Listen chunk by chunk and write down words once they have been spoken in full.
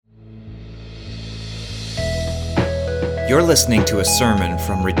You're listening to a sermon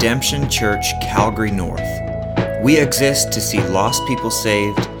from Redemption Church, Calgary North. We exist to see lost people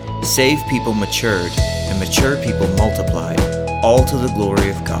saved, saved people matured, and mature people multiplied, all to the glory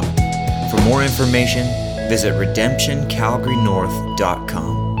of God. For more information, visit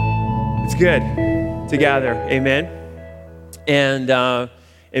redemptioncalgarynorth.com. It's good to gather, amen? And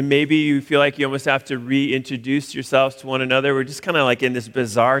maybe you feel like you almost have to reintroduce yourselves to one another. We're just kind of like in this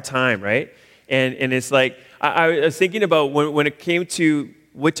bizarre time, right? And it's like, I was thinking about when it came to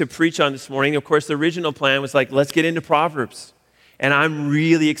what to preach on this morning. Of course, the original plan was like, let's get into Proverbs. And I'm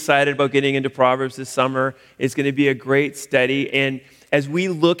really excited about getting into Proverbs this summer. It's going to be a great study. And as we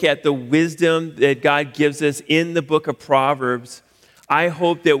look at the wisdom that God gives us in the book of Proverbs, I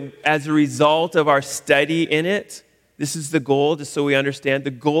hope that as a result of our study in it, this is the goal, just so we understand, the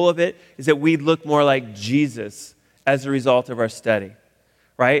goal of it is that we look more like Jesus as a result of our study,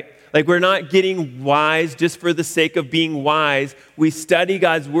 right? Like we're not getting wise just for the sake of being wise. We study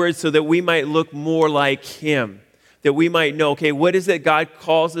God's word so that we might look more like him, that we might know, okay, what is it God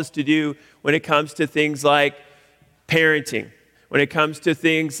calls us to do when it comes to things like parenting, when it comes to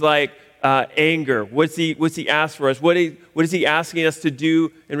things like anger, what's he asked for us? What is he asking us to do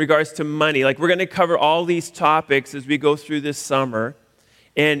in regards to money? Like we're going to cover all these topics as we go through this summer.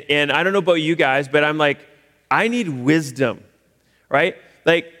 And I don't know about you guys, but I'm like, I need wisdom, right?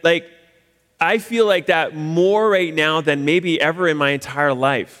 Like I feel like that more right now than maybe ever in my entire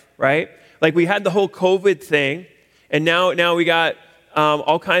life, right? Like we had the whole COVID thing, and now we got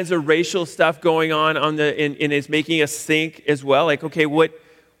all kinds of racial stuff going on and it's making us think as well. Like, okay, what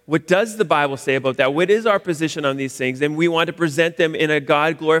does the Bible say about that? What is our position on these things? And we want to present them in a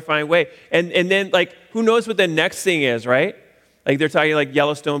God-glorifying way. And then, like, who knows what the next thing is, right? Like, they're talking like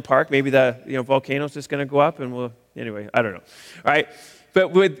Yellowstone Park. Maybe the volcano's just going to go up, and anyway, I don't know. All right?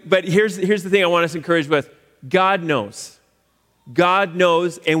 But here's the thing I want us to encourage with. God knows. God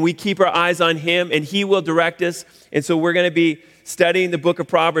knows, and we keep our eyes on him, and he will direct us. And so we're going to be studying the book of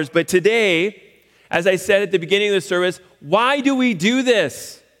Proverbs. But today, as I said at the beginning of the service, why do we do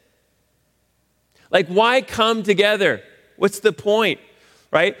this? Like, why come together? What's the point,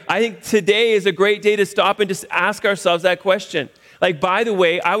 right? I think today is a great day to stop and just ask ourselves that question. Like, by the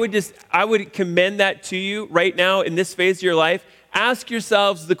way, I would commend that to you right now in this phase of your life. Ask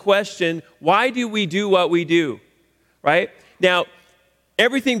yourselves the question, why do we do what we do, right? Now,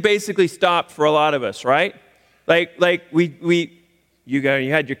 everything basically stopped for a lot of us, right? Like you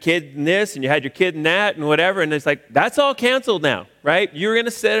had your kid in this and you had your kid in that and whatever, and it's like, that's all canceled now, right? You're going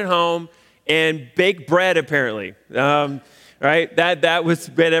to sit at home and bake bread, apparently, right? That was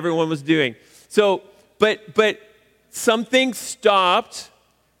what everyone was doing. So, but some things stopped,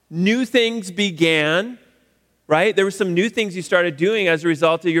 new things began, right? There were some new things you started doing as a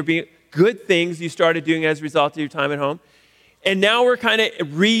result of good things you started doing as a result of your time at home. And now we're kind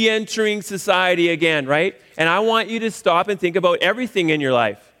of re-entering society again, right? And I want you to stop and think about everything in your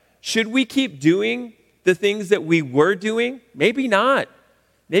life. Should we keep doing the things that we were doing? Maybe not.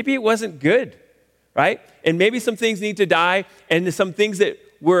 Maybe it wasn't good, right? And maybe some things need to die, and some things that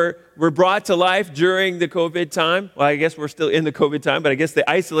were brought to life during the COVID time. Well, I guess we're still in the COVID time, but I guess the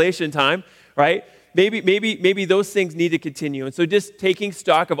isolation time, right? Maybe those things need to continue. And so just taking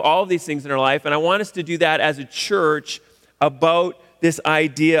stock of all of these things in our life, and I want us to do that as a church about this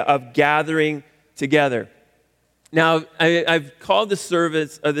idea of gathering together. Now, I've called this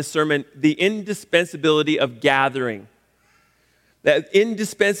sermon, the indispensability of gathering. That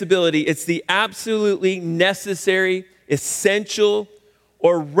indispensability, it's the absolutely necessary, essential,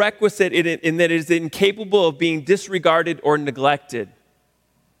 or requisite in that it is incapable of being disregarded or neglected.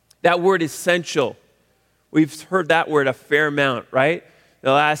 That word essential. We've heard that word a fair amount, right?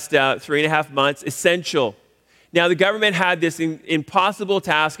 The last 3.5 months, essential. Now, the government had this impossible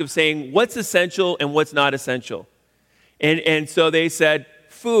task of saying what's essential and what's not essential. And so they said,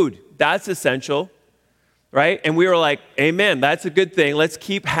 food, that's essential, right? And we were like, amen, that's a good thing. Let's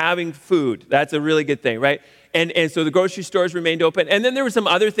keep having food. That's a really good thing, right? And so the grocery stores remained open. And then there were some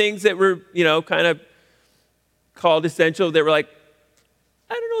other things that were, kind of called essential that were like,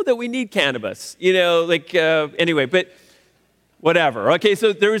 I don't know that we need cannabis, anyway, but whatever. Okay,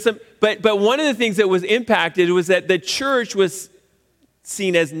 so there was some, but one of the things that was impacted was that the church was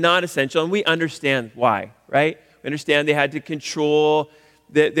seen as not essential, and we understand why, right? We understand they had to control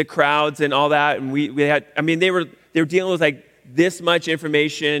the crowds and all that, and they were dealing with like this much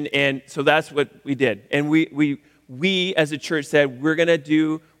information, and so that's what we did. And we as a church said, we're going to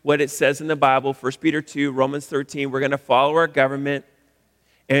do what it says in the Bible, 1 Peter 2, Romans 13, we're going to follow our government,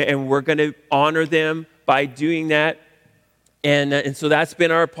 and we're going to honor them by doing that. And so that's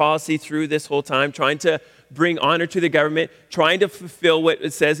been our policy through this whole time, trying to bring honor to the government, trying to fulfill what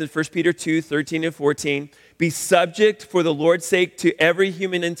it says in 1 Peter 2, 13 and 14. Be subject for the Lord's sake to every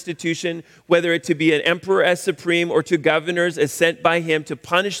human institution, whether it to be an emperor as supreme or to governors as sent by him to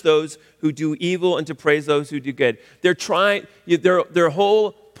punish those who do evil and to praise those who do good. Their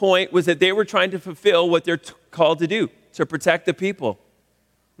whole point was that they were trying to fulfill what they're called to do, to protect the people.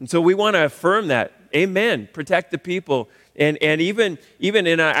 And so we want to affirm that. Amen. Protect the people. And even in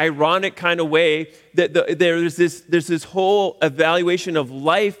an ironic kind of way, that there's this whole evaluation of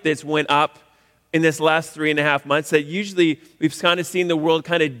life that's went up in this last 3.5 months, that usually we've kind of seen the world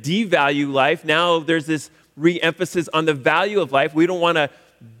kind of devalue life. Now there's this re-emphasis on the value of life. We don't want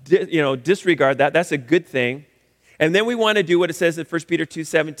to disregard that. That's a good thing. And then we want to do what it says in 1 Peter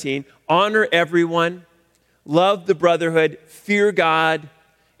 2:17, honor everyone, love the brotherhood, fear God,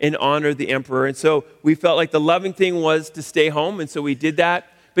 and honor the emperor. And so we felt like the loving thing was to stay home, and so we did that.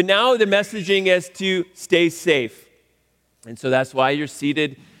 But now the messaging is to stay safe. And so that's why you're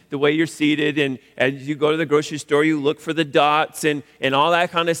seated the way you're seated, and as you go to the grocery store, you look for the dots and all that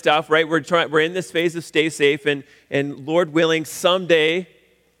kind of stuff, right? We're in this phase of stay safe, and Lord willing, someday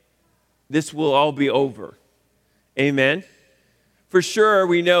this will all be over. Amen? For sure,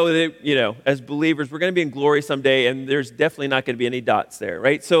 we know that, as believers, we're going to be in glory someday, and there's definitely not going to be any dots there,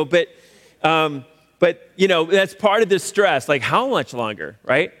 right? So, but that's part of the stress. Like, how much longer,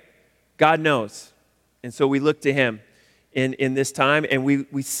 right? God knows. And so we look to him in this time, and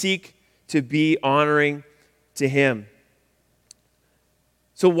we seek to be honoring to him.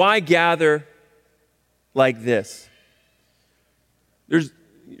 So why gather like this? There's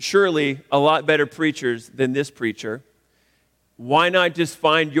surely a lot better preachers than this preacher. Why not just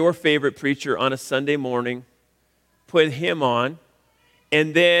find your favorite preacher on a Sunday morning, put him on,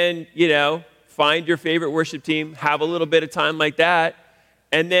 and then, find your favorite worship team, have a little bit of time like that,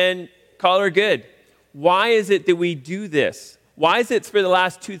 and then call her good. Why is it that we do this? Why is it for the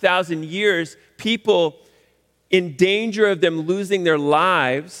last 2,000 years, people in danger of them losing their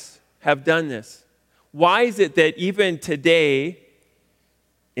lives have done this? Why is it that even today,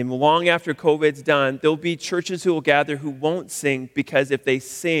 and long after COVID's done, there'll be churches who will gather who won't sing, because if they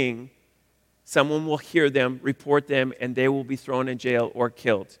sing, someone will hear them, report them, and they will be thrown in jail or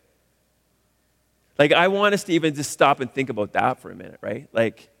killed? Like, I want us to even just stop and think about that for a minute, right?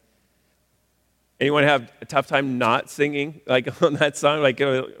 Like, anyone have a tough time not singing, like, on that song? Like,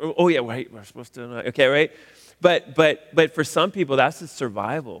 oh yeah, right, we're supposed to, okay, right? But for some people, that's the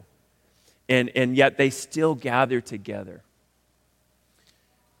survival. And yet they still gather together.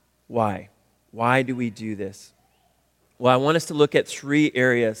 Why? Why do we do this? Well, I want us to look at 3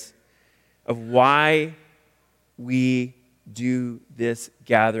 areas of why we do this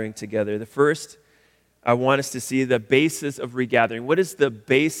gathering together. The first, I want us to see the basis of regathering. What is the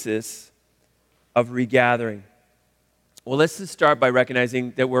basis of regathering? Well, let's just start by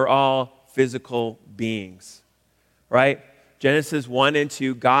recognizing that we're all physical beings, right? Genesis 1 and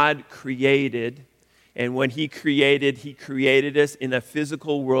 2, God created, and when he created us in a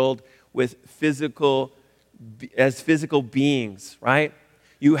physical world with physical beings, right?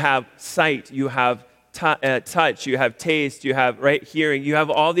 You have sight, you have touch, you have taste, you have hearing, you have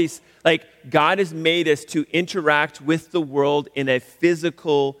all these, like, God has made us to interact with the world in a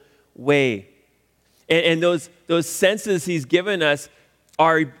physical way. And those senses he's given us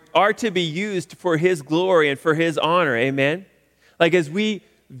are to be used for his glory and for his honor, amen? Like, as we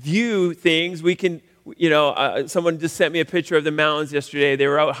view things, we can, someone just sent me a picture of the mountains yesterday. They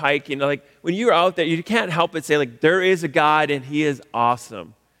were out hiking. Like, when you're out there, you can't help but say, like, there is a God and he is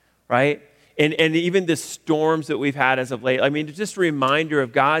awesome, right? And even the storms that we've had as of late, I mean, it's just a reminder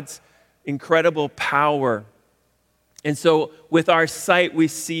of God's incredible power. And so with our sight, we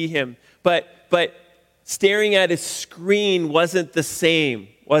see him. But staring at a screen wasn't the same,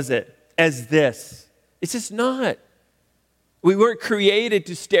 was it, as this? It's just not. We weren't created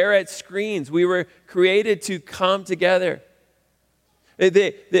to stare at screens. We were created to come together.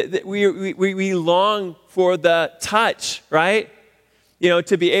 We long for the touch, right?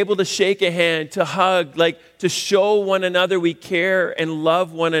 To be able to shake a hand, to hug, like to show one another we care and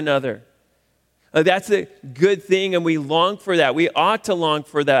love one another. That's a good thing, and we long for that. We ought to long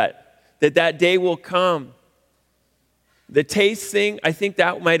for that day will come. The taste thing, I think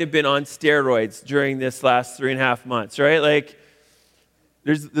that might have been on steroids during this last 3.5 months, right? Like,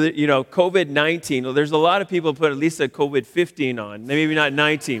 there's COVID-19. Well, there's a lot of people put at least a COVID-15 on, maybe not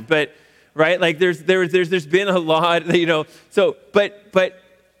 19, but right? Like, there's been a lot, So, but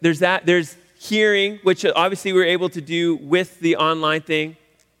there's that. There's hearing, which obviously we're able to do with the online thing.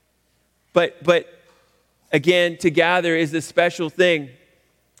 But again, to gather is a special thing.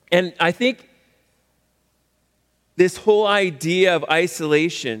 And I think this whole idea of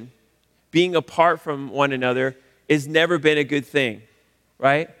isolation, being apart from one another, has never been a good thing,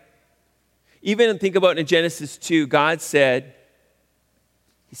 right? Even think about in Genesis 2, God said,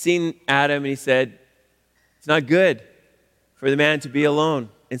 He's seen Adam and He said, it's not good for the man to be alone.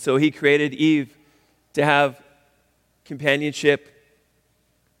 And so He created Eve to have companionship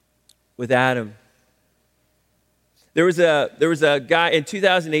with Adam. There was a guy in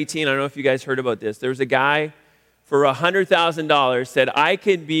 2018, I don't know if you guys heard about this. There was a guy for $100,000 said, I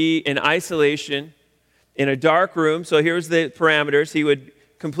could be in isolation in a dark room. So here's the parameters. He would,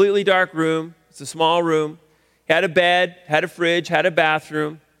 completely dark room. It's a small room. Had a bed, had a fridge, had a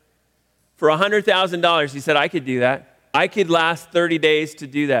bathroom. For $100,000, he said, I could do that. I could last 30 days to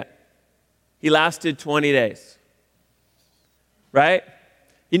do that. He lasted 20 days. Right?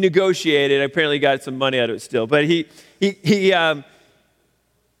 He negotiated. Apparently got some money out of it still. But he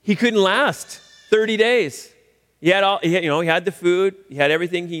couldn't last 30 days. He had the food. He had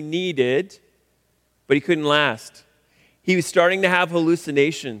everything he needed. But he couldn't last. He was starting to have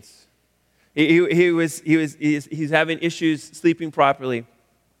hallucinations. He's having issues sleeping properly.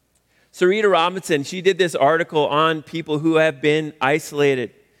 Sarita Robinson, she did this article on people who have been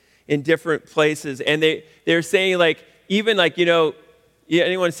isolated in different places. And they're saying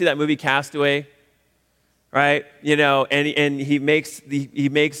anyone see that movie Castaway? Right? And he makes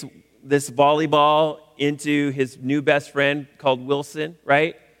this volleyball into his new best friend called Wilson,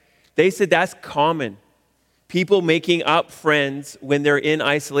 right? They said that's common. People making up friends when they're in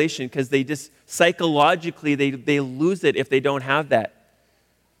isolation because they just psychologically they lose it if they don't have that.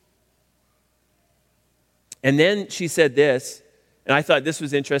 And then she said this, and I thought this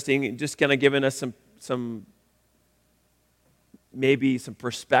was interesting, just kind of giving us some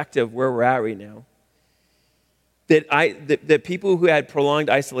perspective where we're at right now. That people who had prolonged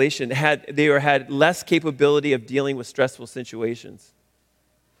isolation had less capability of dealing with stressful situations.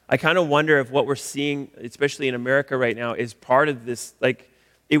 I kind of wonder if what we're seeing, especially in America right now, is part of this.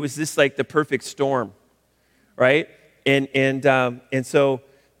 It was this the perfect storm, right? And so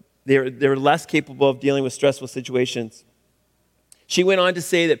they're less capable of dealing with stressful situations. She went on to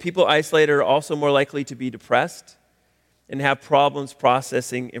say that people isolated are also more likely to be depressed and have problems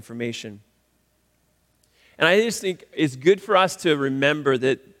processing information. And I just think it's good for us to remember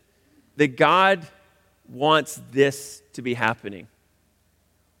that God wants this to be happening.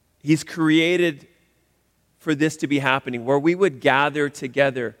 He's created for this to be happening, where we would gather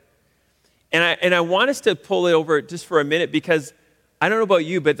together. And I want us to pull it over just for a minute, because I don't know about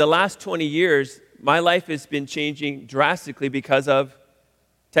you, but the last 20 years, my life has been changing drastically because of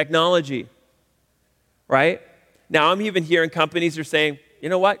technology, right? Now I'm even hearing companies are saying, you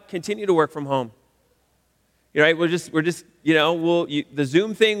know what, continue to work from home. Right? The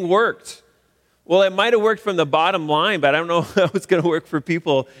Zoom thing worked. Well, it might have worked from the bottom line, but I don't know how it's going to work for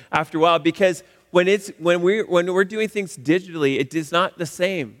people after a while, because when we're doing things digitally, it is not the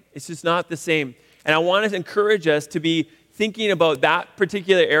same. It's just not the same. And I want to encourage us to be thinking about that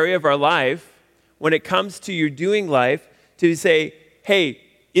particular area of our life when it comes to your doing life, to say, hey,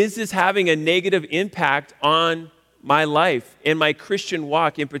 is this having a negative impact on my life and my Christian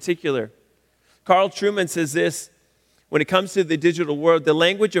walk in particular? Carl Trueman says this: when it comes to the digital world, the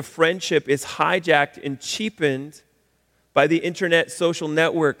language of friendship is hijacked and cheapened by the internet social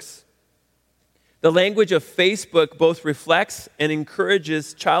networks. The language of Facebook both reflects and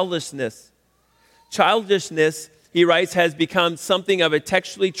encourages childishness. Childishness, he writes, has become something of a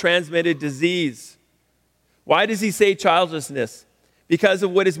textually transmitted disease. Why does he say childlessness? Because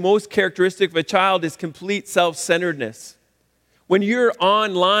of what is most characteristic of a child is complete self-centeredness. When you're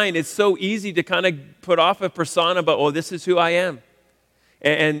online, it's so easy to kind of put off a persona about, oh, this is who I am.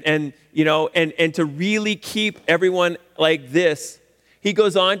 And to really keep everyone like this. He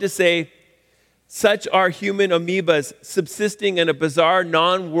goes on to say, such are human amoebas subsisting in a bizarre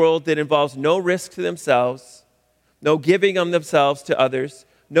non-world that involves no risk to themselves, no giving of themselves to others,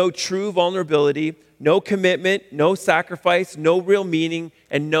 no true vulnerability, no commitment, no sacrifice, no real meaning,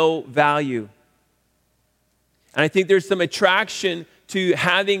 and no value. And I think there's some attraction to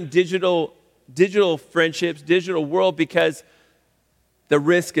having digital friendships, digital world, because the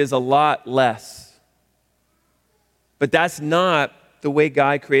risk is a lot less. But that's not the way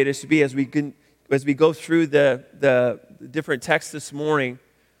God created us to be. As we go through the different texts this morning,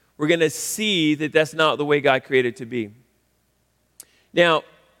 we're going to see that that's not the way God created it to be. Now,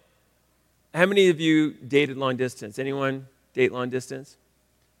 how many of you dated long distance? Anyone date long distance?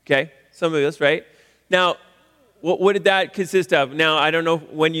 Okay, some of us, right? Now, what did that consist of? Now, I don't know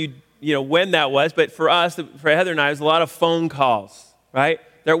when when that was, but for us, for Heather and I, it was a lot of phone calls, right?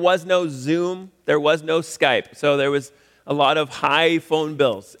 There was no Zoom. There was no Skype. So there was a lot of high phone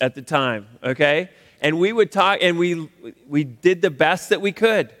bills at the time, okay? And we would talk, and we did the best that we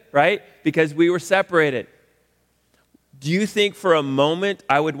could, right? Because we were separated. Do you think for a moment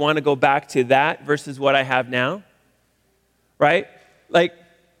I would want to go back to that versus what I have now? Right? Like,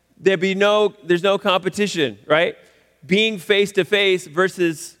 there's no competition, right? Being face to face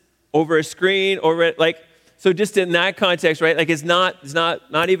versus over a screen, so just in that context, right? Like, it's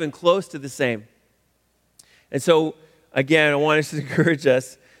not even close to the same. And so, again, I want us to encourage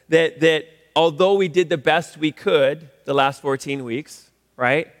us that although we did the best we could the last 14 weeks,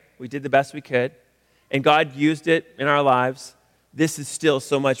 right? We did the best we could, and God used it in our lives, this is still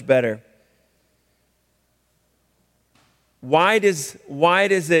so much better. Why does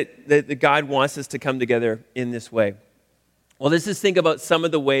it that God wants us to come together in this way? Well, let's just think about some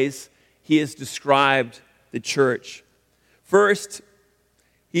of the ways he has described the church. First,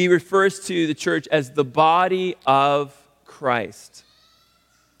 he refers to the church as the body of Christ.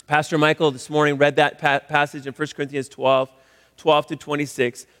 Pastor Michael this morning read that passage in 1 Corinthians 12 to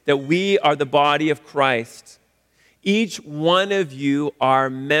 26, that we are the body of Christ. Each one of you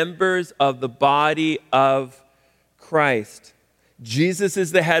are members of the body of Christ. Jesus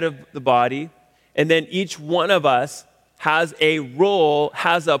is the head of the body, and then each one of us has a role,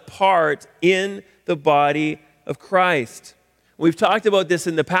 has a part in the body of Christ. We've talked about this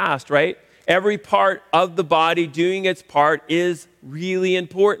in the past, right? Every part of the body doing its part is really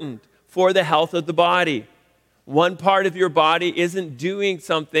important for the health of the body. One part of your body isn't doing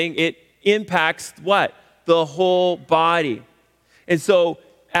something, it impacts what? The whole body. And so,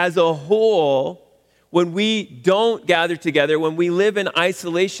 as a whole, when we don't gather together, when we live in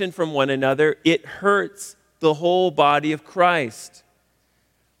isolation from one another, it hurts the whole body of Christ.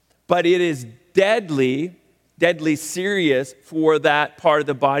 But it is deadly serious for that part of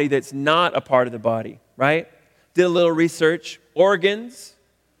the body that's not a part of the body, right? Did a little research. Organs,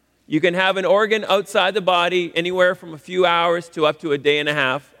 you can have an organ outside the body anywhere from a few hours to up to a day and a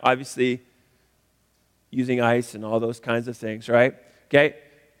half, obviously using ice and all those kinds of things, right? Okay?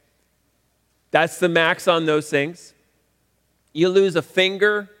 That's the max on those things. You lose a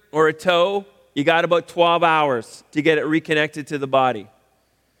finger or a toe, you got about 12 hours to get it reconnected to the body.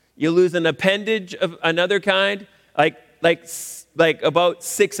 You lose an appendage of another kind, like about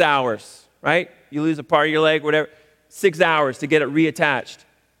 6 hours, right? You lose a part of your leg, whatever, 6 hours to get it reattached.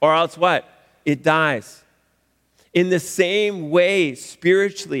 Or else what? It dies. In the same way,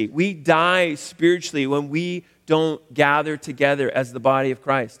 spiritually, we die spiritually when we don't gather together as the body of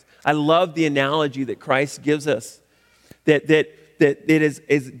Christ. I love the analogy that Christ gives us, that it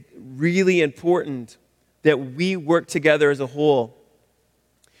is really important that we work together as a whole.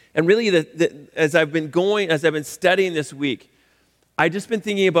 And really, as I've been studying this week, I've just been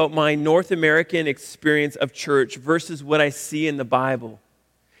thinking about my North American experience of church versus what I see in the Bible.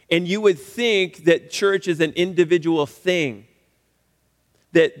 And you would think that church is an individual thing.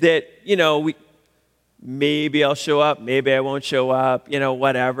 That maybe I'll show up, maybe I won't show up,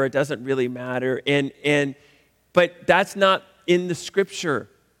 whatever, it doesn't really matter. But that's not in the Scripture.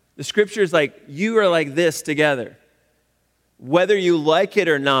 The Scripture is like, you are like this together. Whether you like it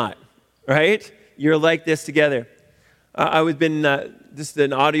or not, right? You're like this together. This is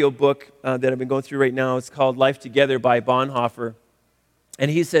an audio book that I've been going through right now. It's called Life Together by Bonhoeffer. And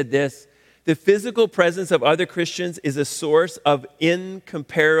he said this: the physical presence of other Christians is a source of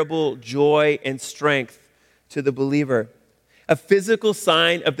incomparable joy and strength to the believer, a physical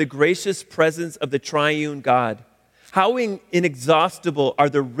sign of the gracious presence of the triune God. How inexhaustible are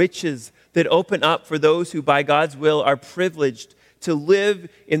the riches that open up for those who by God's will are privileged to live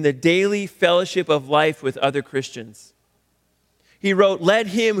in the daily fellowship of life with other Christians. He wrote, "Let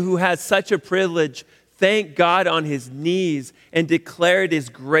him who has such a privilege thank God on his knees and declare it his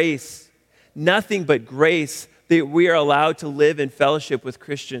grace, nothing but grace, that we are allowed to live in fellowship with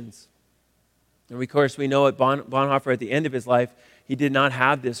Christians." And of course, we know at Bonhoeffer, at the end of his life, he did not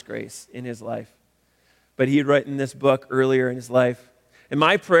have this grace in his life. But he had written this book earlier in his life. And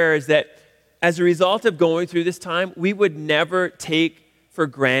my prayer is that as a result of going through this time, we would never take for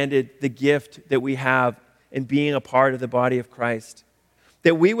granted the gift that we have in being a part of the body of Christ.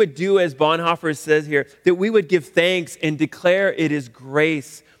 That we would do, as Bonhoeffer says here, that we would give thanks and declare it is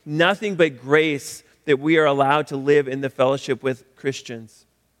grace, nothing but grace, that we are allowed to live in the fellowship with Christians.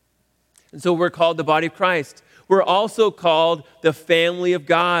 And so we're called the body of Christ. We're also called the family of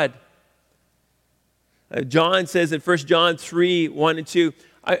God. John says in 1 John 3, 1 and 2,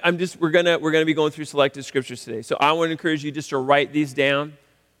 we're gonna be going through selected scriptures today. So I want to encourage you just to write these down,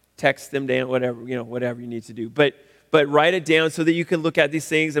 text them down, whatever you need to do. But but write it down so that you can look at these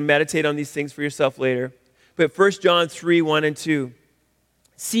things and meditate on these things for yourself later. But 1 John 3, 1 and 2.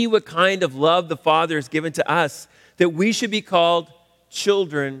 See what kind of love the Father has given to us, that we should be called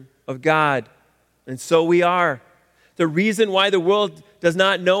children of God. And so we are. The reason why the world does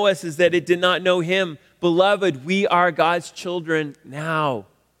not know us is that it did not know him. Beloved, we are God's children now.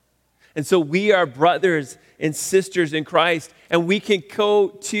 And so we are brothers and sisters in Christ, and we can go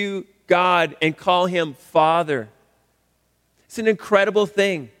to God and call him Father. It's an incredible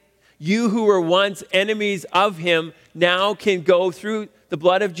thing. You who were once enemies of him now can go through the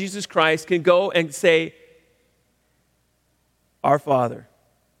blood of Jesus Christ, can go and say, Our Father,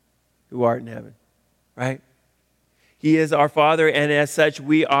 who art in heaven, right? He is our Father, and as such,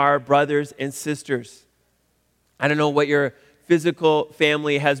 we are brothers and sisters. I don't know what your physical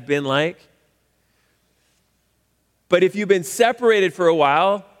family has been like, but if you've been separated for a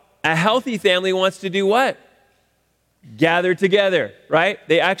while, a healthy family wants to do what? Gather together, right?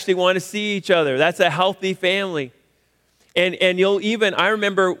 They actually want to see each other. That's a healthy family. And you'll even, I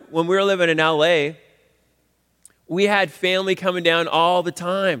remember when we were living in LA, we had family coming down all the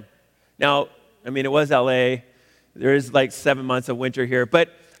time. Now, I mean, it was LA. There is like 7 months of winter here. But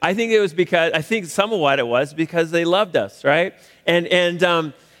I think it was because, I think some of what it was because they loved us, right? And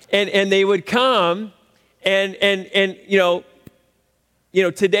they would come and you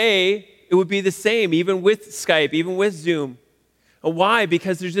know, today it would be the same, even with Skype, even with Zoom. Why?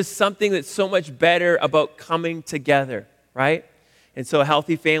 Because there's just something that's so much better about coming together, right? And so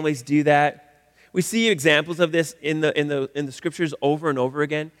healthy families do that. We see examples of this in the scriptures over and over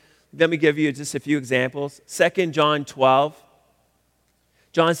again. Let me give you just a few examples. 2 John 12.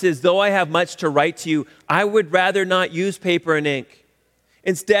 John says, though I have much to write to you, I would rather not use paper and ink.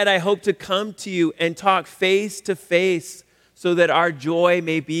 Instead, I hope to come to you and talk face to face so that our joy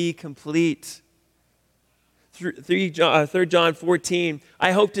may be complete. 3 John 14,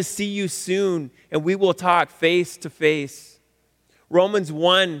 I hope to see you soon and we will talk face to face. Romans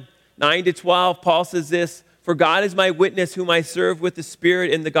 1, 9 to 12, Paul says this, for God is my witness whom I serve with the Spirit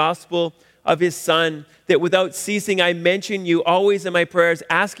in the gospel of his Son, that without ceasing I mention you always in my prayers,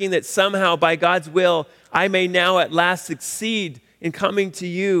 asking that somehow by God's will I may now at last succeed in coming to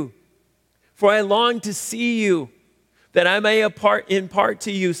you. For I long to see you, that I may impart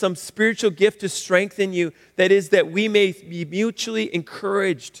to you some spiritual gift to strengthen you, that is, that we may be mutually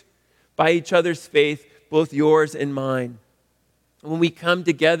encouraged by each other's faith, both yours and mine. When we come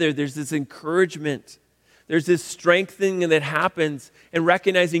together, there's this encouragement. There's this strengthening that happens and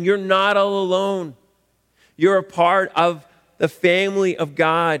recognizing you're not all alone. You're a part of the family of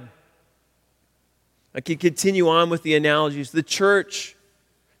God. I can continue on with the analogies. The church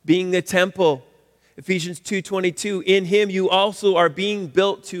being the temple. Ephesians 2:22, in him you also are being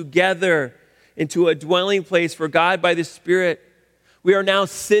built together into a dwelling place for God by the Spirit. We are now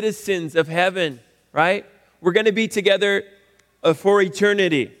citizens of heaven, right? We're going to be together for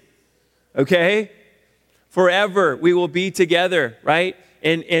eternity, okay? Forever we will be together, right?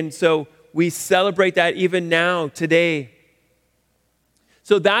 And so we celebrate that even now, today.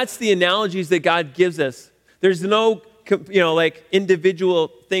 So that's the analogies that God gives us. There's no, like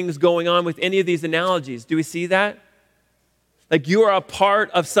individual things going on with any of these analogies. Do we see that? Like you are a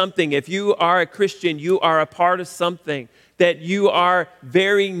part of something. If you are a Christian, you are a part of something that you are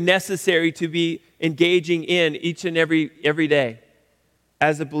very necessary to be engaging in each and every day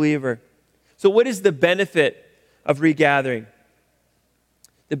as a believer. So what is the benefit of regathering?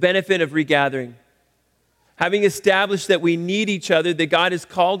 The benefit of regathering. Having established that we need each other, that God has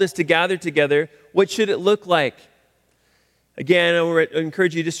called us to gather together, what should it look like? Again, I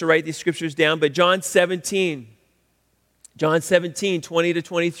encourage you just to write these scriptures down, but John 17, 20 to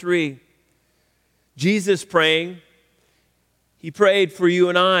 23. Jesus praying, he prayed for you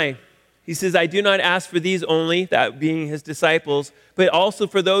and I. He says, I do not ask for these only, that being his disciples, but also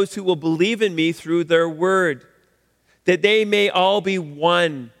for those who will believe in me through their word, that they may all be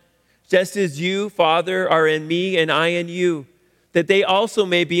one, just as you, Father, are in me and I in you, that they also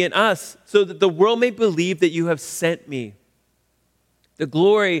may be in us, so that the world may believe that you have sent me. The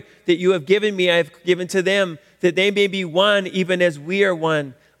glory that you have given me, I have given to them, that they may be one, even as we are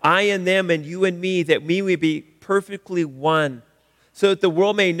one. I and them, and you and me, that we may be perfectly one, so that the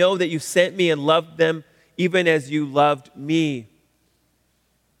world may know that you sent me and loved them, even as you loved me.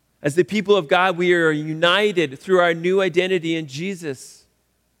 As the people of God, we are united through our new identity in Jesus.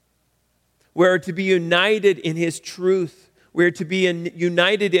 We're to be united in his truth. We're to be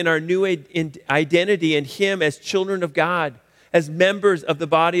united in our new identity in him as children of God, as members of the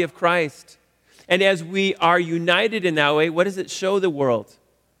body of Christ. And as we are united in that way, what does it show the world?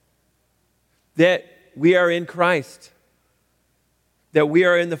 That we are in Christ, that we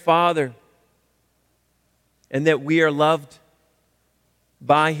are in the Father, and that we are loved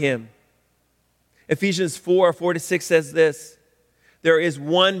by him. Ephesians 4:4-6 says this, there is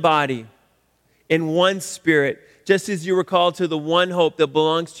one body and one Spirit, just as you were called to the one hope that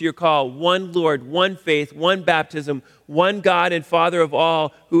belongs to your call, one Lord, one faith, one baptism, one God and Father of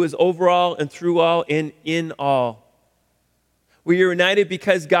all, who is over all and through all and in all. We are united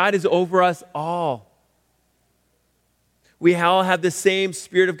because God is over us all. We all have the same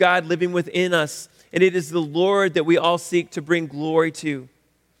Spirit of God living within us, and it is the Lord that we all seek to bring glory to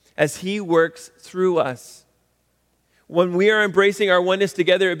as he works through us. When we are embracing our oneness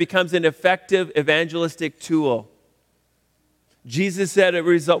together, it becomes an effective evangelistic tool. Jesus said it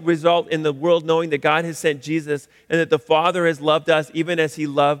result in the world knowing that God has sent Jesus and that the Father has loved us even as he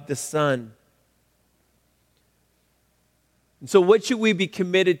loved the Son. And so what should we be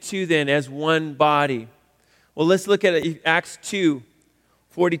committed to then as one body? Well, let's look at Acts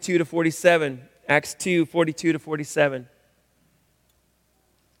 2:42-47. Acts 2:42-47.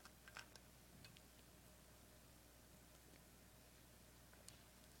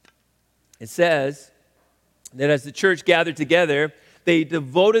 It says that as the church gathered together, they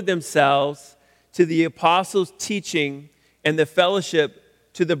devoted themselves to the apostles' teaching and the fellowship,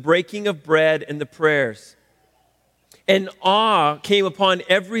 to the breaking of bread and the prayers. And awe came upon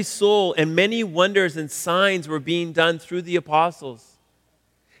every soul, and many wonders and signs were being done through the apostles.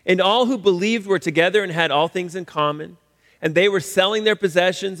 And all who believed were together and had all things in common. And they were selling their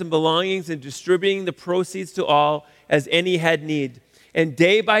possessions and belongings and distributing the proceeds to all as any had need. And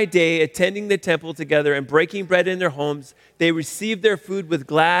day by day, attending the temple together and breaking bread in their homes, they received their food with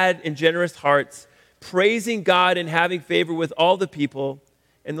glad and generous hearts, praising God and having favor with all the people.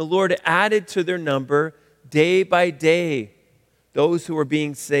 And the Lord added to their number day by day those who were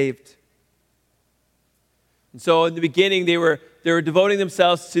being saved. And so in the beginning, they were devoting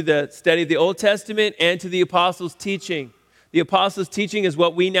themselves to the study of the Old Testament and to the apostles' teaching. The apostles' teaching is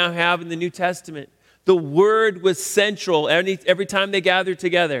what we now have in the New Testament. The word was central every time they gathered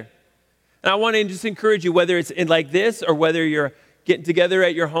together. And I want to just encourage you, whether it's in like this or whether you're getting together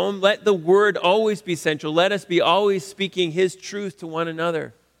at your home, let the word always be central. Let us be always speaking his truth to one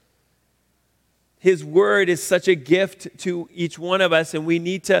another. His word is such a gift to each one of us, and we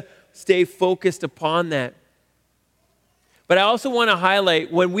need to stay focused upon that. But I also want to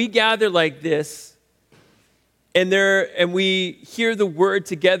highlight, when we gather like this, and we hear the word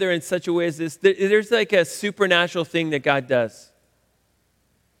together in such a way as this, there's like a supernatural thing that God does.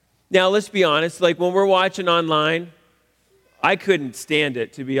 Now, let's be honest, like when we're watching online, I couldn't stand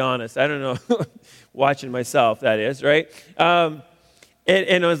it, to be honest. I don't know, watching myself, that is, right? And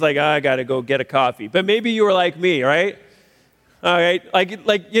I was like, I got to go get a coffee. But maybe you were like me, right? All right,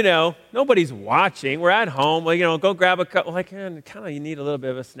 like nobody's watching. We're at home, go grab a cup. Like, kind of, you need a little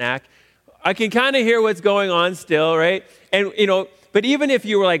bit of a snack. I can kind of hear what's going on still, right? And, but even if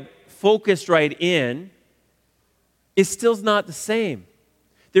you were like focused right in, it still's not the same.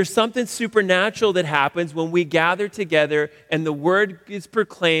 There's something supernatural that happens when we gather together and the word is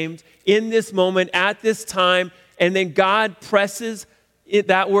proclaimed in this moment, at this time, and then God presses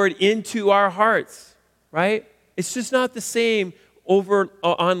that word into our hearts, right? It's just not the same over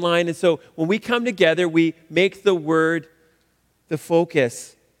online. And so when we come together, we make the word the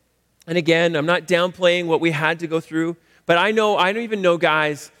focus. And again, I'm not downplaying what we had to go through, but I don't even know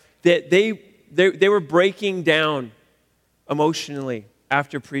guys that they were breaking down emotionally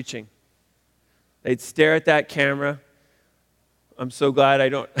after preaching. They'd stare at that camera. I'm so glad I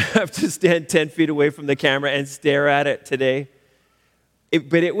don't have to stand 10 feet away from the camera and stare at it today.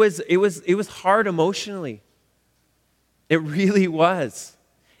 But it was hard emotionally. It really was.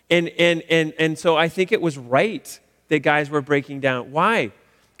 And so I think it was right that guys were breaking down. Why?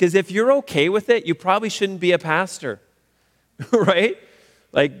 Because if you're okay with it, you probably shouldn't be a pastor, right?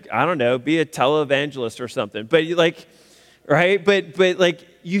 Like, I don't know, be a televangelist or something. But right? But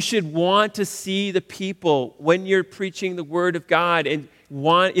you should want to see the people when you're preaching the word of God and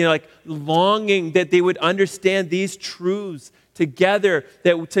longing that they would understand these truths together,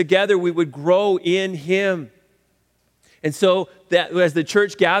 that together we would grow in him. And so that as the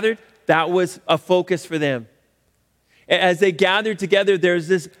church gathered, that was a focus for them. As they gathered together, there's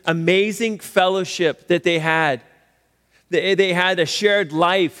this amazing fellowship that they had. They had a shared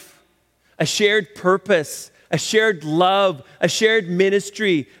life, a shared purpose, a shared love, a shared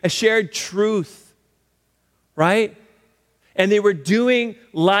ministry, a shared truth, right? And they were doing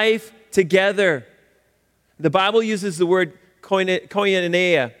life together. The Bible uses the word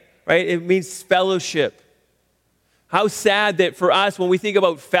koinonia, right? It means fellowship. How sad that for us, when we think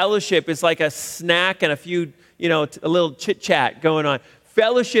about fellowship, it's like a snack and a few, a little chit-chat going on.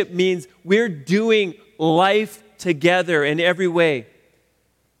 Fellowship means we're doing life together in every way.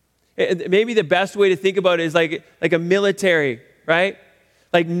 Maybe the best way to think about it is like a military, right?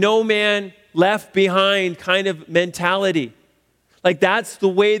 Like no man left behind kind of mentality. Like that's the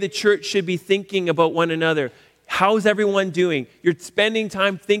way the church should be thinking about one another. How's everyone doing? You're spending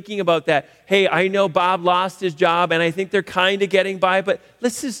time thinking about that. Hey, I know Bob lost his job and I think they're kind of getting by, but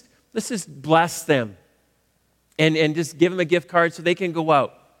let's just bless them and just give them a gift card so they can go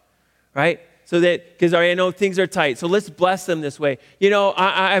out, right? So that, because I know things are tight. So let's bless them this way.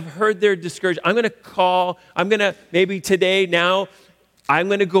 I've heard they're discouraged. I'm going to maybe today now, I'm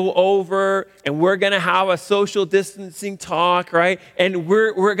going to go over and we're going to have a social distancing talk, right? And I'm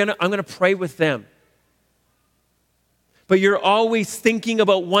going to pray with them. But you're always thinking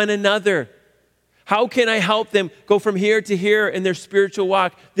about one another. How can I help them go from here to here in their spiritual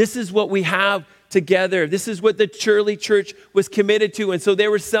walk? This is what we have together. This is what the Shirley Church was committed to. And so they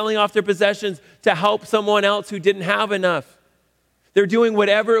were selling off their possessions to help someone else who didn't have enough. They're doing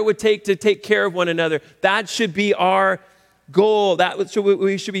whatever it would take to take care of one another. That should be our goal. That's what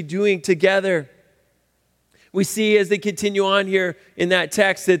we should be doing together. We see as they continue on here in that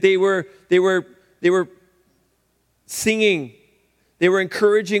text that they were singing. They were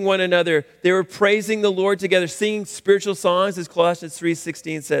encouraging one another. They were praising the Lord together, singing spiritual songs, as Colossians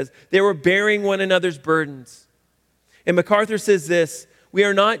 3:16 says. They were bearing one another's burdens. And MacArthur says this: we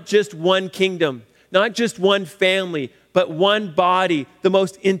are not just one kingdom, not just one family, but one body. The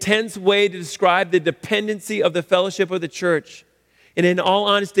most intense way to describe the dependency of the fellowship of the church. And in all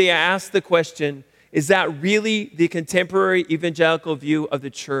honesty, I ask the question, is that really the contemporary evangelical view of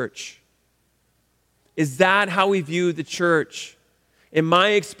the church? Is that how we view the church? In my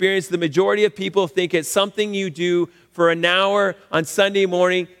experience, the majority of people think it's something you do for an hour on Sunday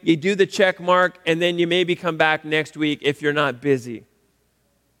morning, you do the check mark, and then you maybe come back next week if you're not busy.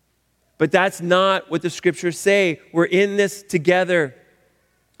 But that's not what the scriptures say. We're in this together.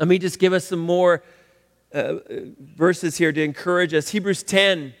 Let me just give us some more verses here to encourage us. Hebrews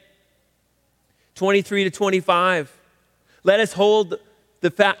 10, 23 to 25. Let us hold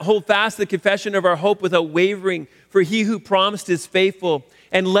fast the confession of our hope without wavering, for he who promised is faithful.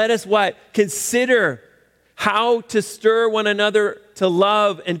 And let us what? Consider how to stir one another to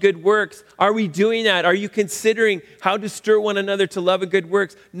love and good works. Are we doing that? Are you considering how to stir one another to love and good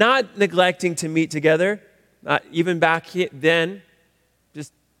works? Not neglecting to meet together. Not even back then,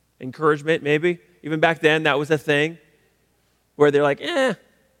 just encouragement maybe. Even back then, that was a thing where they're like,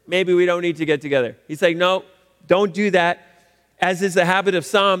 maybe we don't need to get together. He's like, no, don't do that, as is the habit of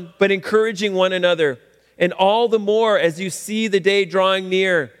some, but encouraging one another. And all the more as you see the day drawing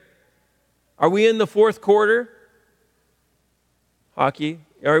near. Are we in the fourth quarter? Hockey.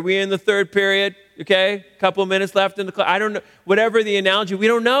 Are we in the third period? Okay, a couple of minutes left in the clock. I don't know. Whatever the analogy, we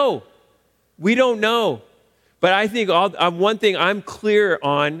don't know. We don't know. But I think one thing I'm clear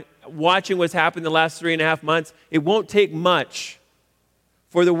on, watching what's happened the last 3.5 months, it won't take much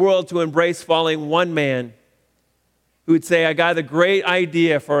for the world to embrace following one man who would say, I got a great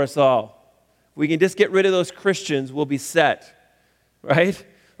idea for us all. If we can just get rid of those Christians, we'll be set, right?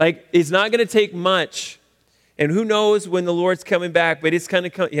 Like, it's not going to take much. And who knows when the Lord's coming back, but it's going to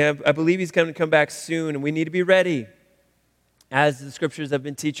come. Yeah, I believe he's going to come back soon, and we need to be ready, as the scriptures have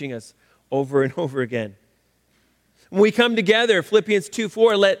been teaching us over and over again. When we come together, Philippians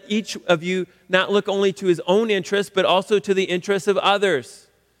 2:4, let each of you not look only to his own interests, but also to the interests of others.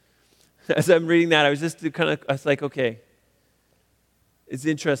 As I'm reading that, I was like, okay, it's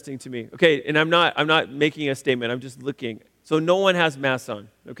interesting to me. Okay, and I'm not making a statement, I'm just looking. So no one has masks on,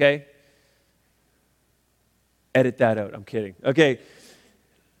 okay? Edit that out, I'm kidding. Okay,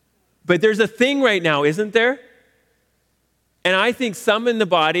 but there's a thing right now, isn't there? And I think some in the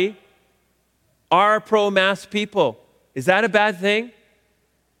body are pro-mask people. Is that a bad thing?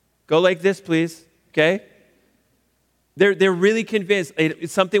 Go like this, please, okay? They're really convinced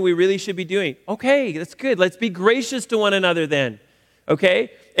it's something we really should be doing. Okay, that's good. Let's be gracious to one another then,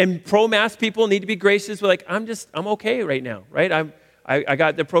 okay? And pro-mask people need to be gracious. We're like, I'm okay right now, right? I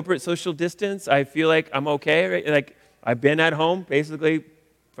got the appropriate social distance. I feel like I'm okay, right? Like, I've been at home basically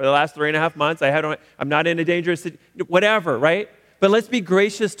for the last 3.5 months. I'm not in a dangerous situation, whatever, right? But let's be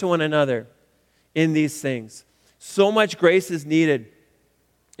gracious to one another in these things. So much grace is needed.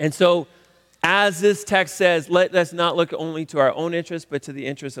 And so, as this text says, let us not look only to our own interests, but to the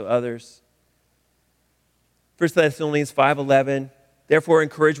interests of others. 1 Thessalonians 5:11, therefore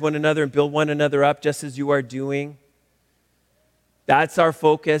encourage one another and build one another up just as you are doing. That's our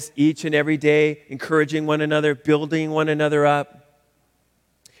focus each and every day, encouraging one another, building one another up.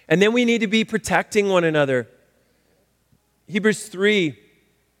 And then we need to be protecting one another. Hebrews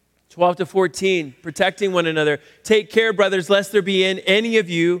 3:12-14, protecting one another. Take care, brothers, lest there be in any of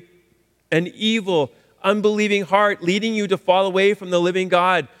you an evil, unbelieving heart leading you to fall away from the living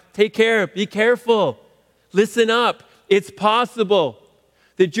God. Take care, be careful, listen up. It's possible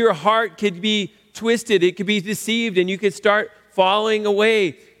that your heart could be twisted, it could be deceived, and you could start falling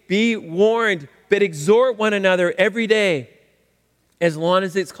away. Be warned, but exhort one another every day, as long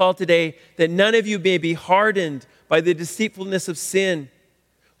as it's called today, that none of you may be hardened by the deceitfulness of sin.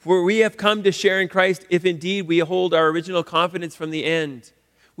 For we have come to share in Christ if indeed we hold our original confidence from the end.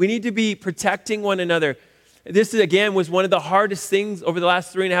 We need to be protecting one another. This, again, was one of the hardest things over the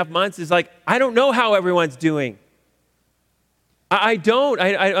last 3.5 months is like, I don't know how everyone's doing. I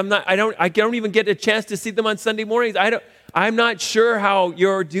don't even get a chance to see them on Sunday mornings. I'm not sure how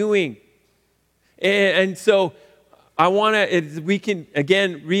you're doing. And so I want to, we can,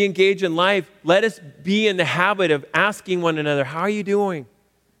 again, re-engage in life. Let us be in the habit of asking one another, how are you doing?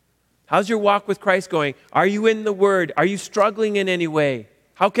 How's your walk with Christ going? Are you in the Word? Are you struggling in any way?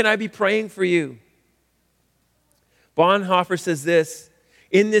 How can I be praying for you? Bonhoeffer says this,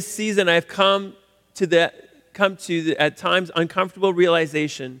 in this season I've come to the at times uncomfortable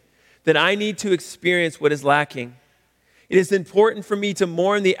realization that I need to experience what is lacking. It is important for me to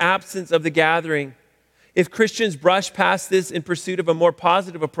mourn the absence of the gathering. If Christians brush past this in pursuit of a more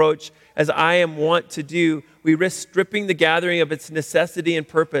positive approach, as I am wont to do, we risk stripping the gathering of its necessity and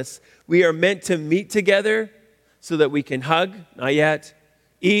purpose. We are meant to meet together so that we can hug, not yet,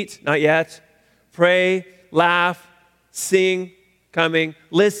 eat, not yet, pray, laugh, sing, coming,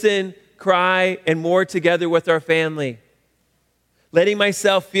 listen, cry, and more together with our family. Letting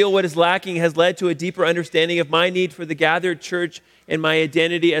myself feel what is lacking has led to a deeper understanding of my need for the gathered church and my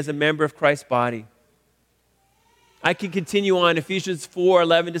identity as a member of Christ's body. I can continue on, Ephesians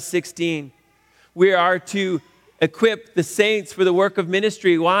 4:11-16. We are to equip the saints for the work of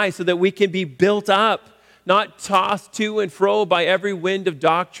ministry. Why? So that we can be built up, not tossed to and fro by every wind of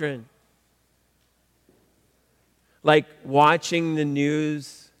doctrine. Like watching the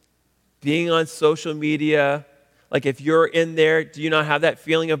news, being on social media, like if you're in there, do you not have that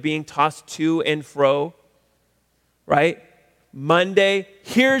feeling of being tossed to and fro? Right? Monday,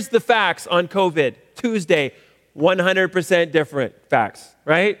 here's the facts on COVID. Tuesday, 100% different facts,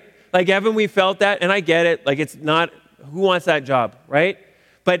 right? Like, haven't we felt that? And I get it. Like, it's not, who wants that job, right?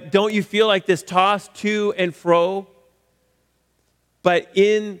 But don't you feel like this toss to and fro? But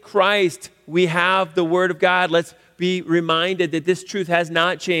in Christ, we have the Word of God. Let's be reminded that this truth has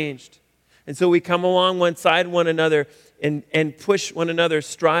not changed. And so we come along one side one another and push one another,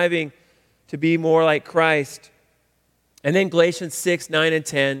 striving to be more like Christ. And then Galatians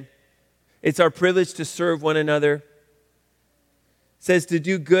 6:9-10. It's our privilege to serve one another. It says to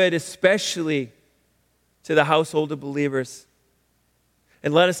do good, especially to the household of believers.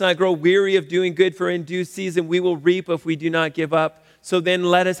 And let us not grow weary of doing good, for in due season we will reap if we do not give up. So then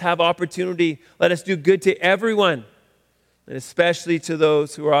let us have opportunity. Let us do good to everyone, and especially to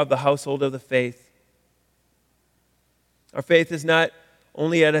those who are of the household of the faith. Our faith is not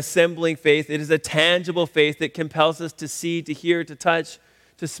only an assembling faith, it is a tangible faith that compels us to see, to hear, to touch,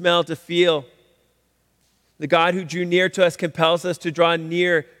 to smell, to feel. The God who drew near to us compels us to draw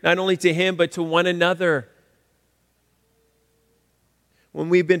near, not only to Him, but to one another. When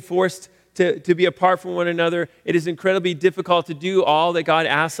we've been forced to be apart from one another, it is incredibly difficult to do all that God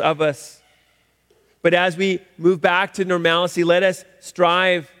asks of us. But as we move back to normalcy, let us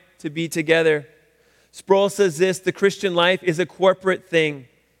strive to be together. Sproul says this, the Christian life is a corporate thing.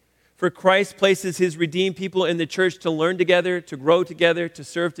 For Christ places His redeemed people in the church to learn together, to grow together, to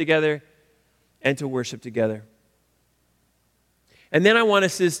serve together, and to worship together. And then I want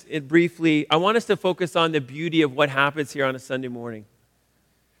us to focus on the beauty of what happens here on a Sunday morning.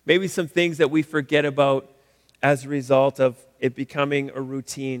 Maybe some things that we forget about as a result of it becoming a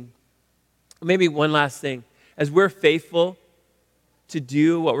routine. Maybe one last thing. As we're faithful to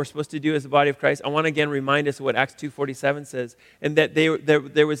do what we're supposed to do as the body of Christ, I want to again remind us of what Acts 2:47 says, and that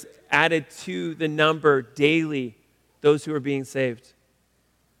there was added to the number daily those who are being saved.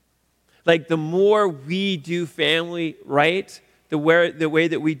 Like the more we do family right, the way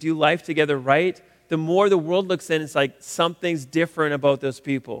that we do life together right, the more the world looks in, it's like something's different about those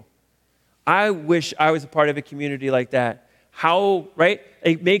people. I wish I was a part of a community like that. How, right?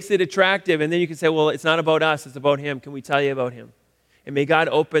 It makes it attractive. And then you can say, well, it's not about us, it's about Him. Can we tell you about Him? And may God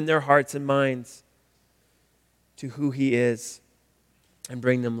open their hearts and minds to who He is and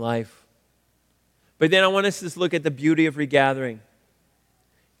bring them life. But then I want us to look at the beauty of regathering.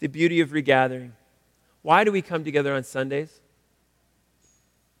 the beauty of regathering. Why do we come together on Sundays?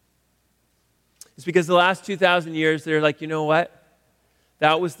 It's because the last 2,000 years, they're like, you know what?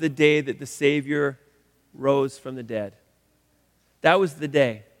 That was the day that the Savior rose from the dead. That was the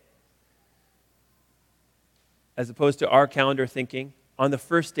day. As opposed to our calendar thinking, on the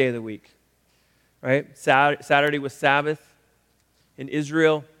first day of the week, right? Saturday was Sabbath in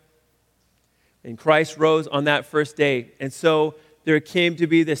Israel, and Christ rose on that first day. And so there came to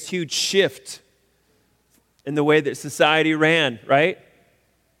be this huge shift in the way that society ran, right?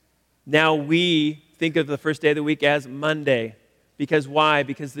 Now we think of the first day of the week as Monday. Because why?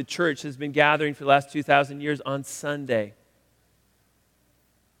 Because the church has been gathering for the last 2,000 years on Sunday.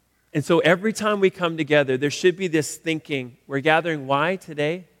 And so every time we come together, there should be this thinking. We're gathering why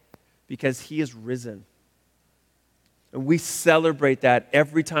today? Because he is risen. And we celebrate that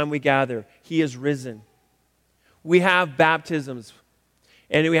every time we gather. He is risen. We have baptisms.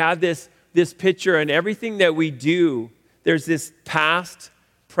 And we have this picture, and everything that we do, there's this past,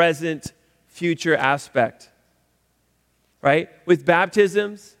 present, future aspect. Right? With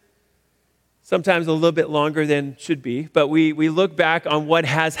baptisms, sometimes a little bit longer than should be, but we look back on what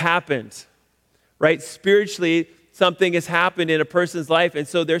has happened. Right? Spiritually, something has happened in a person's life, and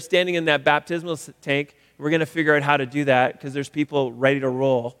so they're standing in that baptismal tank. We're going to figure out how to do that because there's people ready to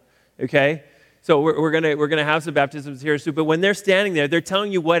roll. Okay? So we're gonna have some baptisms here soon. But when they're standing there, they're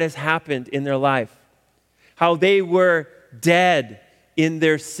telling you what has happened in their life, how they were dead in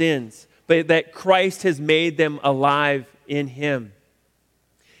their sins, but that Christ has made them alive in him.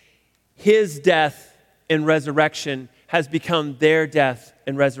 His death and resurrection has become their death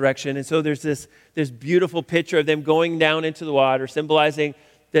and resurrection. And so there's this beautiful picture of them going down into the water, symbolizing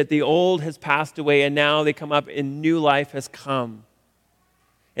that the old has passed away and now they come up and new life has come.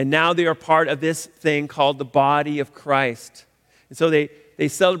 And now they are part of this thing called the body of Christ. And so they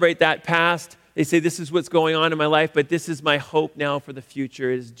celebrate that past. They say, this is what's going on in my life, but this is my hope now for the future.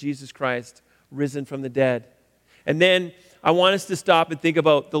 It is Jesus Christ risen from the dead. And then I want us to stop and think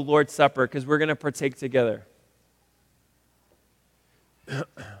about the Lord's Supper because we're going to partake together.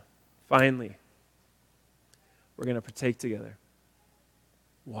 Finally, we're going to partake together.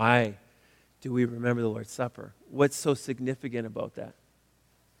 Why do we remember the Lord's Supper? What's so significant about that?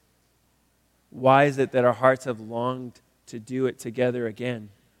 Why is it that our hearts have longed to do it together again?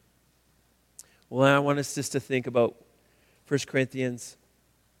 Well, I want us just to think about 1 Corinthians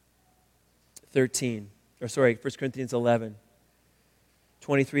 11,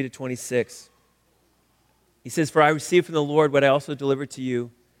 23 to 26. He says, "For I received from the Lord what I also delivered to you,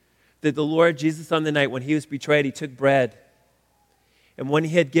 that the Lord Jesus on the night when he was betrayed, he took bread. And when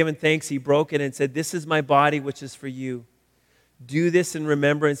he had given thanks, he broke it and said, 'This is my body, which is for you. Do this in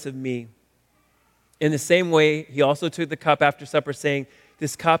remembrance of me.' In the same way, he also took the cup after supper, saying,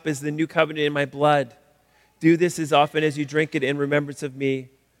 'This cup is the new covenant in my blood. Do this as often as you drink it in remembrance of me.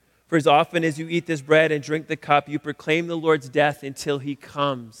 For as often as you eat this bread and drink the cup, you proclaim the Lord's death until he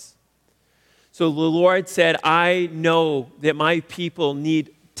comes.'" So the Lord said, I know that my people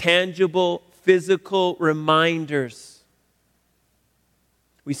need tangible, physical reminders.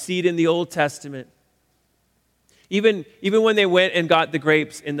 We see it in the Old Testament. Even when they went and got the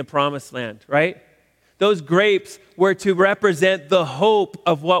grapes in the Promised Land, right? Those grapes were to represent the hope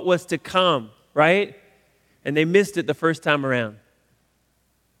of what was to come, right? And they missed it the first time around.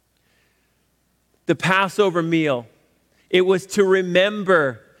 The Passover meal, it was to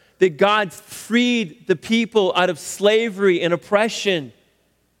remember that God freed the people out of slavery and oppression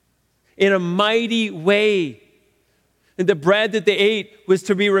in a mighty way. And the bread that they ate was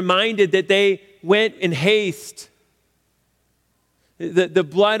to be reminded that they went in haste. The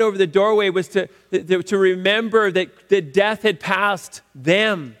blood over the doorway was to remember that death had passed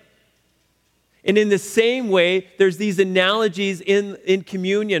them. And in the same way, there's these analogies in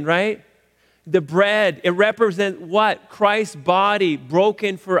communion, right? The bread, it represents what? Christ's body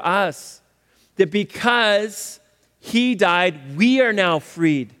broken for us. That because he died, we are now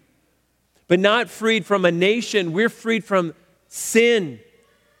freed. But not freed from a nation, we're freed from sin,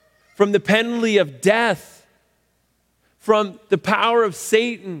 from the penalty of death, from the power of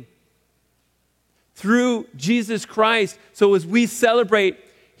Satan, through Jesus Christ. So as we celebrate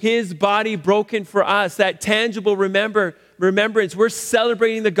his body broken for us, that tangible remembrance, we're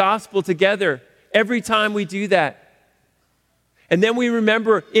celebrating the gospel together every time we do that. And then we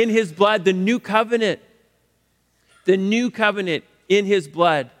remember in his blood the new covenant in his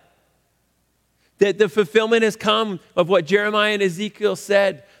blood. That the fulfillment has come of what Jeremiah and Ezekiel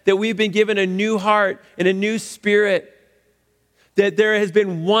said, that we've been given a new heart and a new spirit, that there has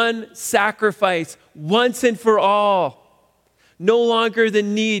been one sacrifice once and for all. No longer the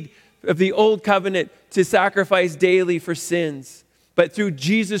need of the old covenant to sacrifice daily for sins. But through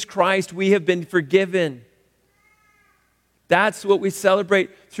Jesus Christ, we have been forgiven. That's what we celebrate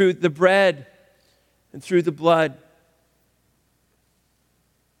through the bread and through the blood.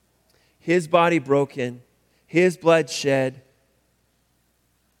 His body broken, his blood shed.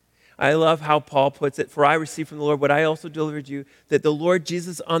 I love how Paul puts it, for I received from the Lord what I also delivered you, that the Lord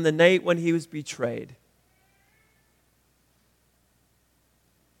Jesus on the night when he was betrayed,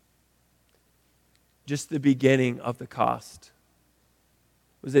 just the beginning of the cost,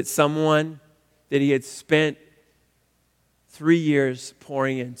 was that someone that he had spent 3 years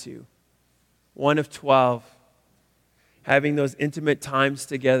pouring into, one of 12, having those intimate times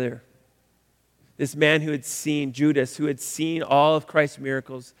together. This man who had seen, Judas, who had seen all of Christ's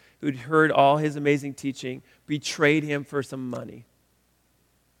miracles, who had heard all his amazing teaching, betrayed him for some money.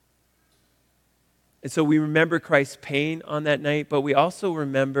 And so we remember Christ's pain on that night, but we also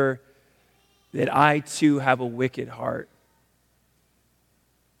remember that I too have a wicked heart.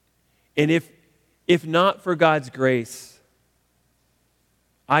 And if not for God's grace,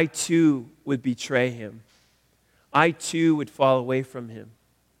 I too would betray him. I too would fall away from him.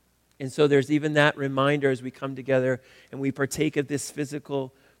 And so there's even that reminder as we come together and we partake of this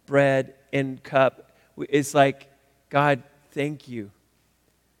physical bread and cup. It's like, God, thank you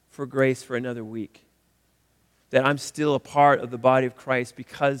for grace for another week. That I'm still a part of the body of Christ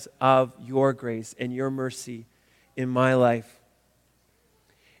because of your grace and your mercy in my life.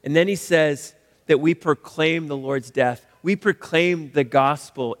 And then he says that we proclaim the Lord's death. We proclaim the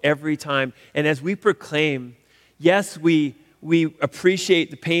gospel every time. And as we proclaim, yes, we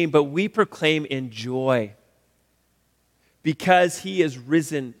appreciate the pain, but we proclaim in joy because he is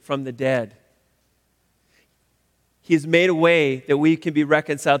risen from the dead. He has made a way that we can be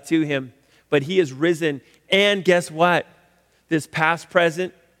reconciled to him, but he is risen. And guess what? This past,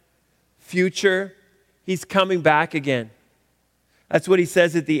 present, future, he's coming back again. That's what he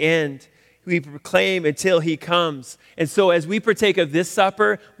says at the end. We proclaim until he comes. And so as we partake of this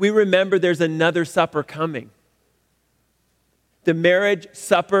supper, we remember there's another supper coming. The marriage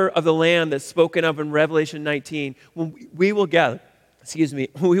supper of the Lamb that's spoken of in Revelation 19, when we will gather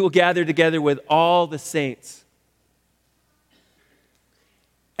together with all the saints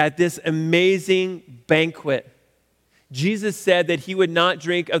at this amazing banquet. Jesus said that he would not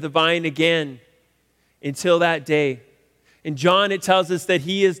drink of the vine again until that day. In John, it tells us that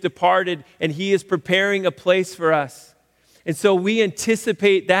he is departed and he is preparing a place for us. And so we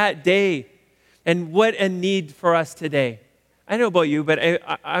anticipate that day. And what a need for us today. I don't know about you, but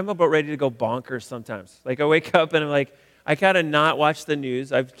I'm about ready to go bonkers sometimes. Like I wake up and I'm like, I gotta not watch the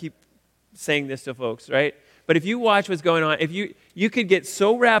news. I keep saying this to folks, right? But if you watch what's going on, if you could get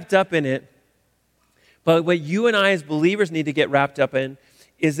so wrapped up in it, but what you and I as believers need to get wrapped up in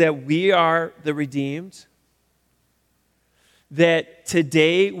is that we are the redeemed, that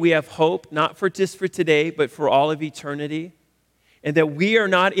today we have hope, not for just for today, but for all of eternity, and that we are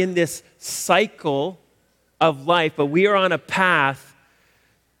not in this cycle of life, but we are on a path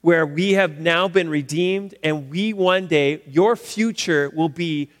where we have now been redeemed, and we one day, your future will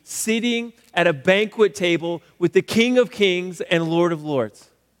be sitting at a banquet table with the King of Kings and Lord of Lords.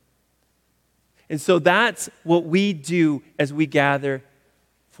 And so that's what we do as we gather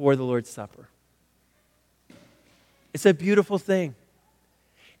for the Lord's Supper. It's a beautiful thing.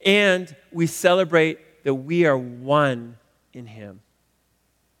 And we celebrate that we are one in him.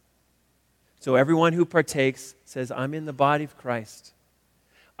 So everyone who partakes says, I'm in the body of Christ.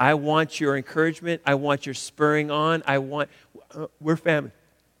 I want your encouragement. I want your spurring on. We're family.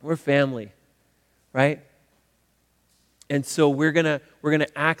 We're family, right? And so we're gonna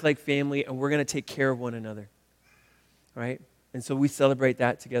act like family, and we're gonna take care of one another, right? And so we celebrate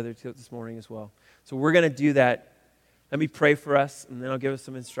that together this morning as well. So we're gonna do that. Let me pray for us, and then I'll give us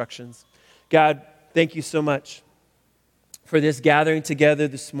some instructions. God, thank you so much for this gathering together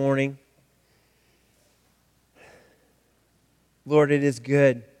this morning. Lord, it is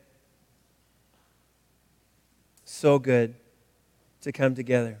good, so good to come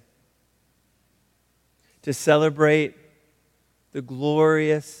together, to celebrate the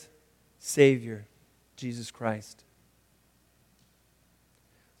glorious Savior, Jesus Christ.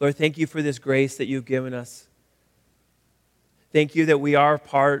 Lord, thank you for this grace that you've given us. Thank you that we are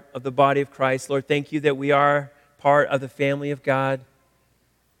part of the body of Christ. Lord, thank you that we are part of the family of God.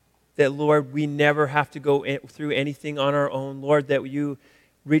 That, Lord, we never have to go through anything on our own. Lord, that you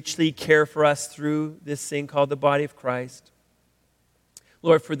richly care for us through this thing called the body of Christ.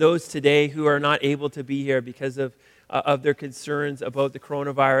 Lord, for those today who are not able to be here because of their concerns about the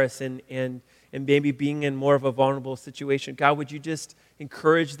coronavirus and maybe being in more of a vulnerable situation. God, would you just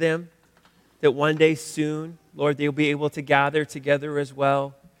encourage them that one day soon, Lord, they'll be able to gather together as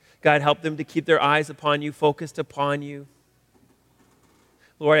well. God, help them to keep their eyes upon you, focused upon you.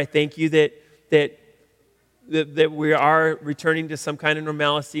 Lord, I thank you that we are returning to some kind of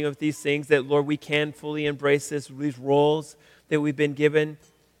normalcy of these things, that, Lord, we can fully embrace these roles that we've been given.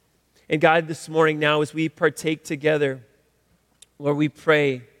 And God, this morning now, as we partake together, Lord, we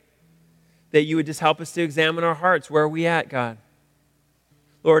pray that you would just help us to examine our hearts. Where are we at, God?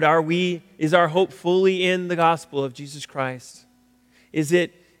 Lord, is our hope fully in the gospel of Jesus Christ? Is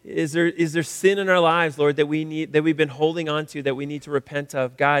there sin in our lives, Lord, that we've been holding on to, that we need to repent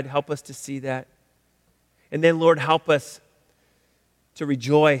of? God, help us to see that. And then, Lord, help us to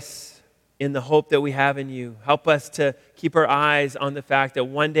rejoice in the hope that we have in you. Help us to keep our eyes on the fact that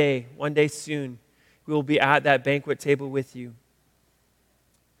one day soon, we will be at that banquet table with you.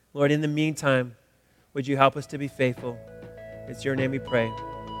 Lord, in the meantime, would you help us to be faithful? It's your name we pray.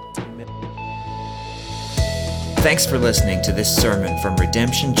 Amen. Thanks for listening to this sermon from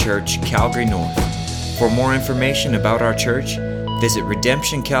Redemption Church, Calgary North. For more information about our church, visit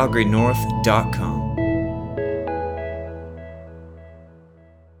redemptioncalgarynorth.com.